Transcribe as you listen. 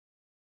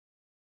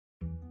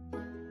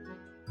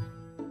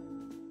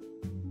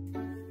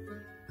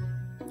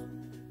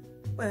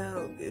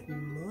Well, good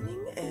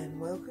morning and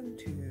welcome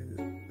to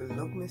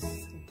Vlogmas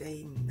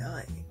Day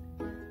 9.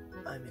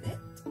 I'm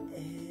Annette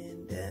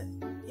and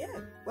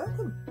yeah,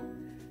 welcome.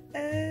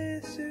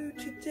 So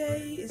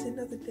today is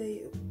another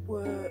day at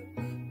work.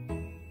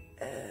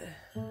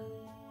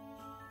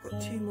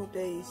 Got 2 more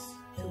days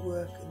to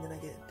work and then I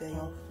get a day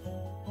off.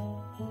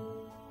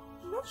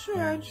 I'm not sure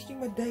how interesting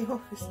my day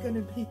off is going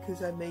to be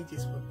because I may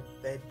just want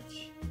to veg.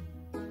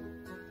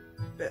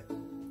 But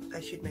I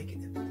should make it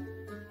effort.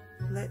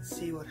 Let's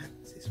see what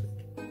happens this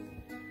week.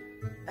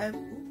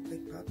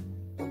 Big pardon,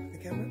 off the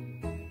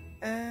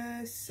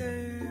camera. So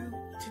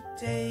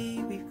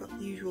today we've got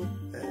the usual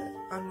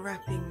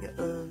unwrapping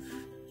of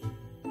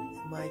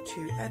my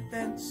 2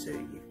 advents. So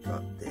you've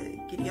got the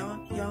Giddy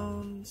Aunt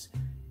yarns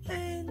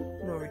and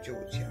Nora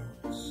George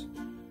yarns.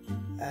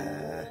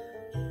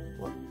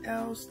 What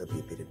else? There'll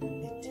be a bit of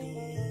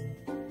knitting,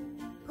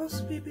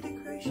 possibly a bit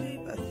of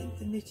crochet, but I think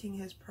the knitting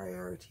has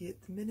priority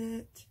at the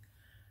minute.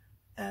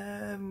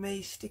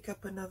 May stick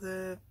up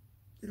another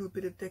little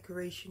bit of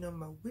decoration on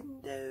my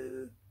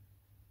window.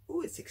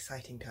 Oh, it's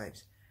exciting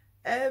times.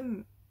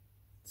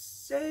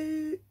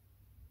 So,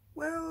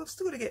 well, I've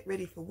still got to get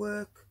ready for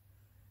work,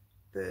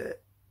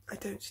 but I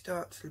don't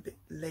start till a bit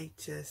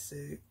later, so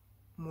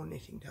more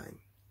knitting time.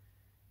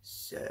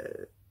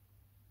 So,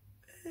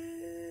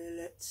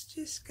 let's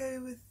just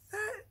go with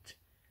that,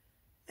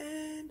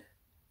 and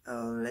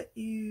I'll let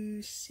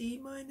you see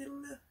my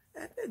little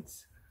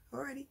advents.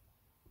 Alrighty.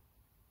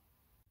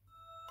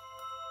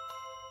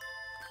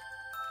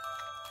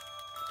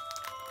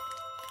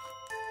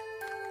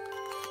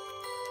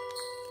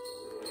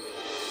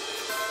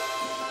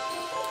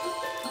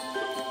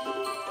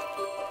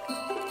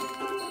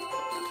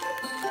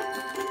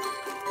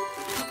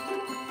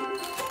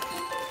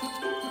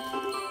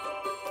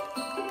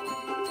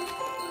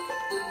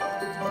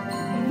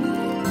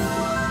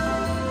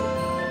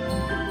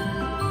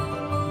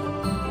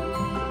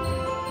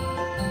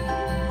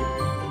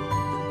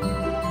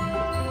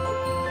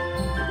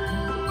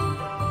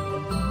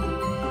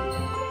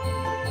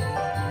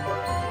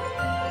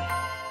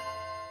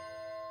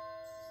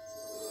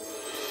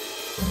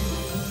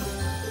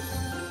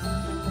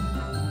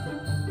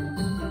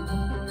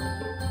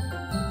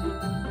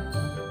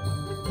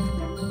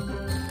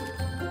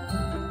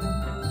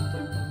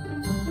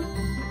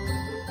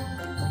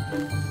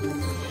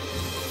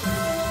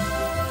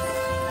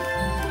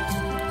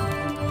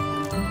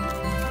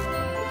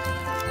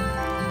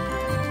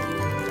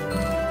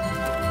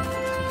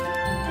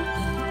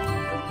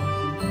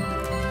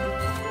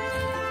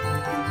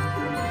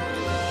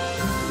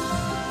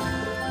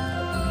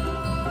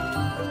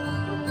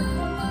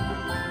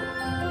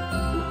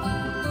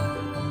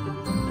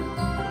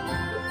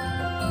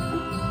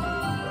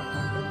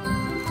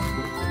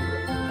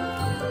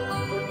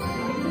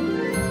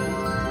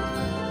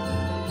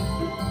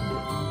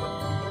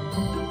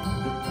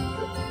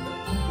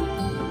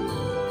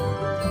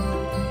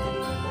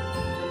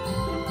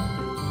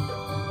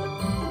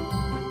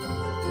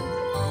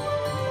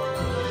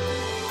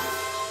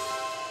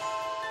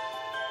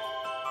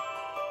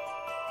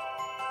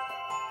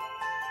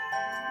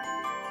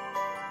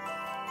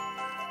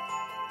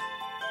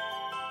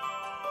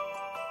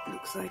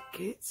 Looks like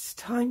it's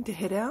time to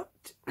head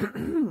out.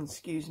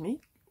 Excuse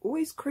me.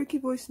 Always croaky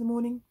voice in the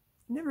morning.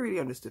 Never really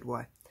understood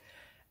why.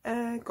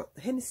 Got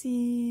the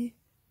Hennessy.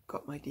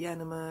 Got my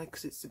Dianima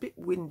because it's a bit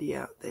windy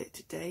out there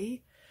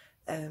today.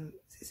 So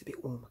it's a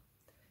bit warmer.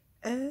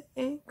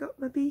 And got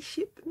my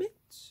bee-ship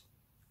mitts.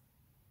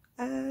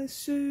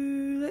 So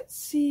let's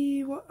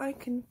see what I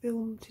can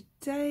film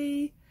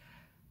today.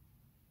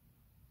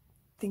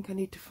 Think I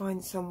need to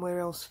find somewhere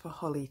else for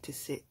Holly to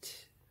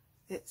sit.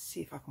 Let's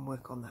see if I can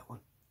work on that one.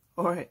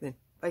 Alright then,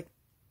 bye.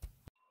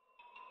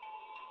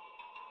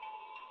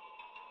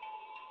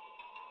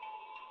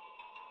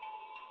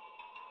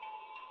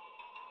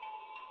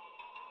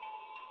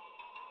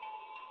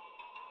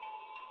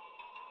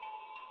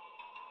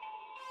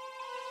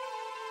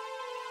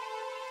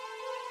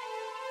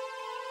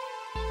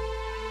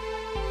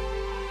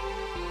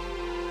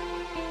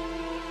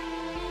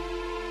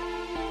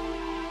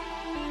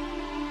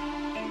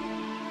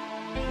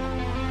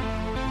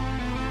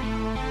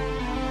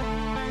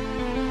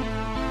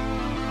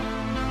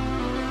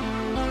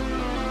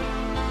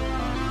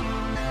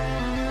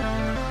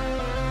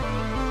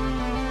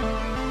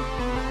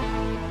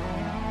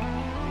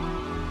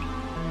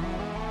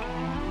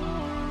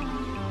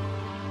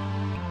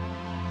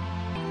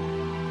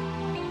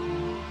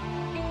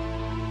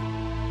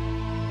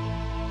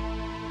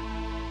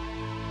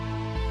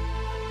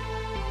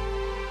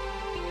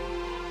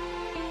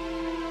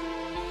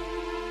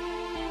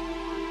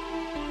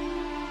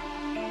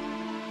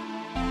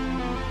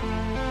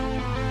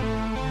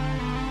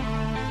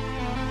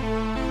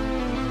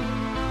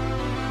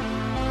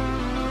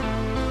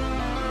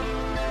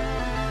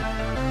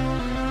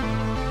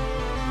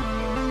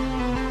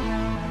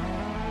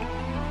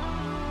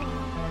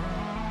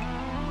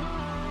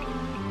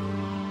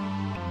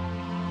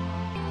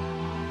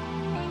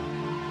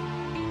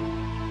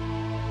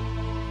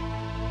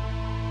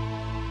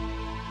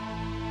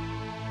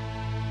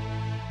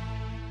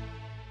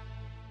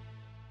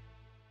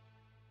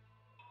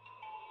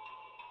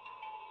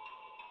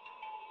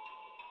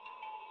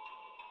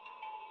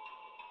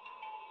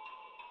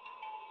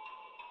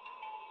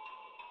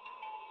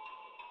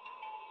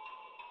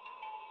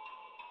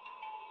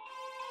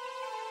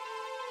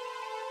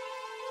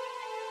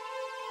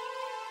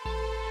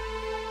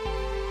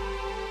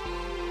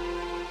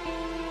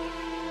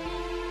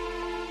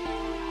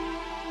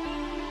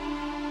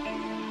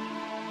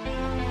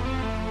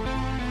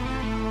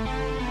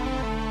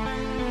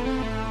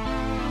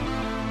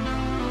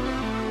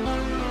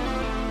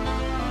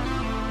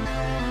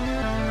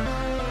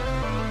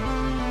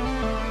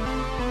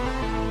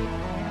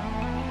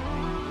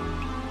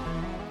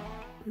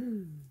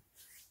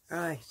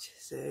 Right,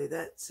 so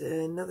that's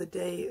another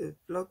day of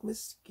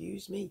Vlogmas,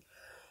 excuse me.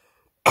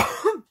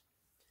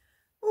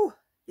 Oh,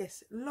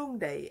 yes, long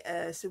day.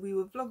 So we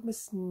were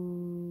Vlogmas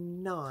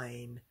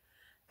 9.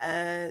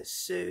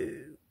 So,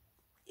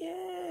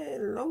 yeah,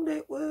 long day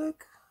at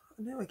work.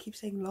 I know I keep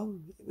saying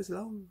long. It was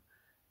long.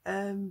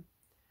 Had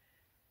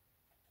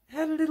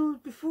a little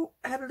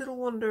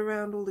wander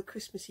around all the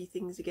Christmassy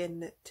things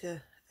again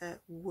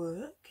at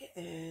work,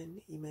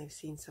 and you may have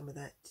seen some of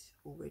that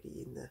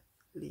already in the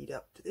lead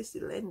up to this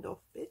little end off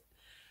bit.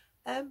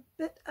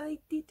 But I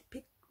did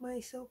pick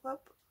myself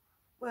up,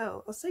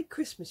 well, I'll say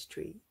Christmas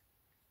tree,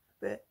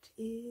 but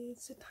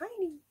it's a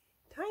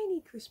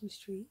tiny Christmas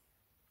tree.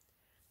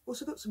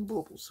 Also got some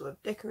baubles, so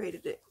I've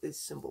decorated it with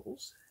some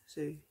baubles.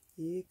 So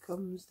here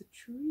comes the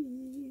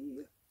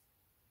tree.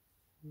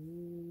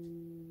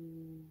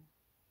 Ooh.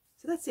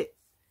 So that's it.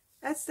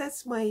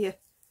 That's my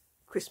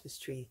Christmas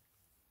tree.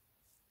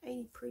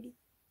 Ain't it pretty?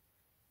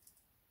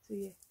 So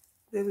yeah,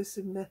 there was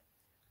some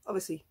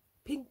obviously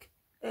pink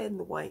and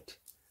the white.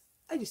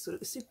 I just thought it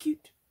was so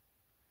cute.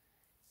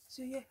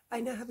 So yeah, I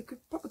now have a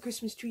proper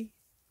Christmas tree,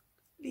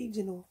 leaves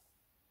and all.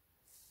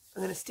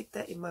 I'm going to stick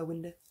that in my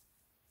window,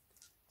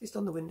 just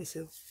on the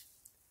windowsill.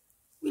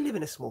 We live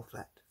in a small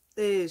flat.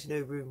 There's no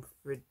room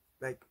for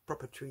like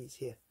proper trees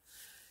here.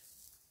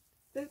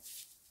 But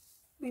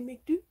we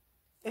make do.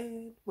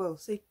 And well,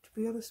 say to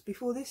be honest,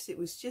 before this it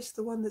was just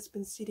the one that's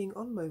been sitting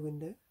on my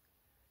window.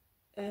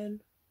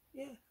 And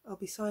yeah, I'll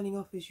be signing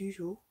off as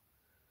usual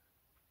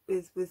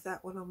with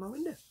that one on my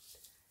window.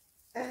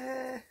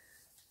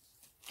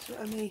 So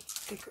I may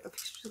take, I've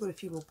still got a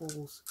few more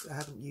balls that I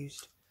haven't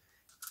used.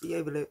 The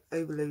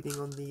overloading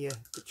on the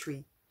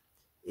tree,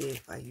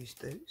 if I use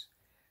those.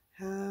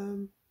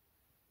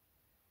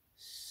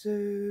 So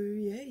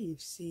yeah, you've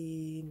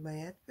seen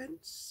my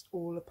advents,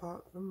 all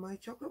apart from my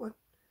chocolate one,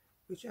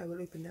 which I will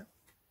open now.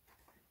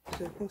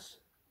 So of course,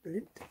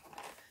 brilliant.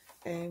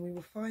 And we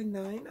will find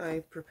 9.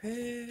 I've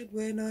prepared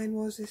where 9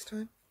 was this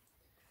time.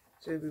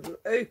 So we will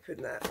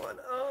open that one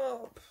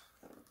up.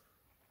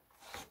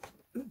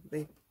 Ooh,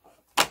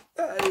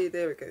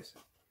 there it goes.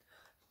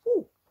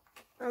 Oh,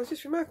 I was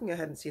just remarking I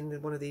hadn't seen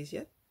one of these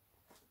yet.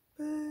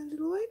 A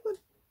little white one.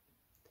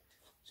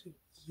 So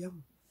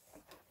yum.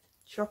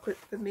 Chocolate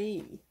for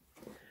me.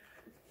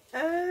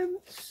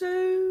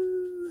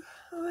 So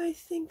I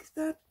think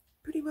that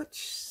pretty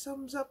much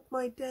sums up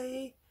my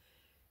day.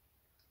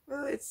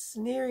 Well, it's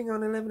nearing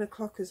on 11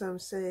 o'clock as I'm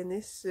saying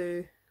this,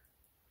 so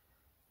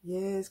yeah,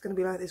 it's going to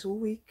be like this all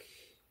week.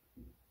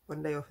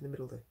 One day off in the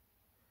middle though.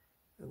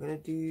 I'm going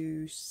to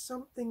do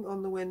something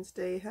on the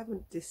Wednesday,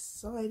 haven't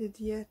decided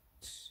yet.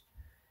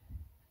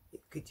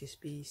 It could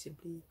just be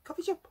simply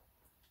coffee shop.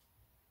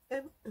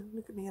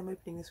 Look at me, I'm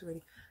opening this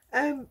already.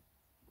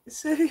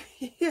 So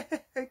yeah,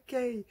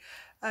 okay,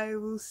 I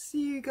will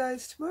see you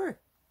guys tomorrow.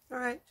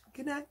 Alright,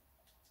 good night.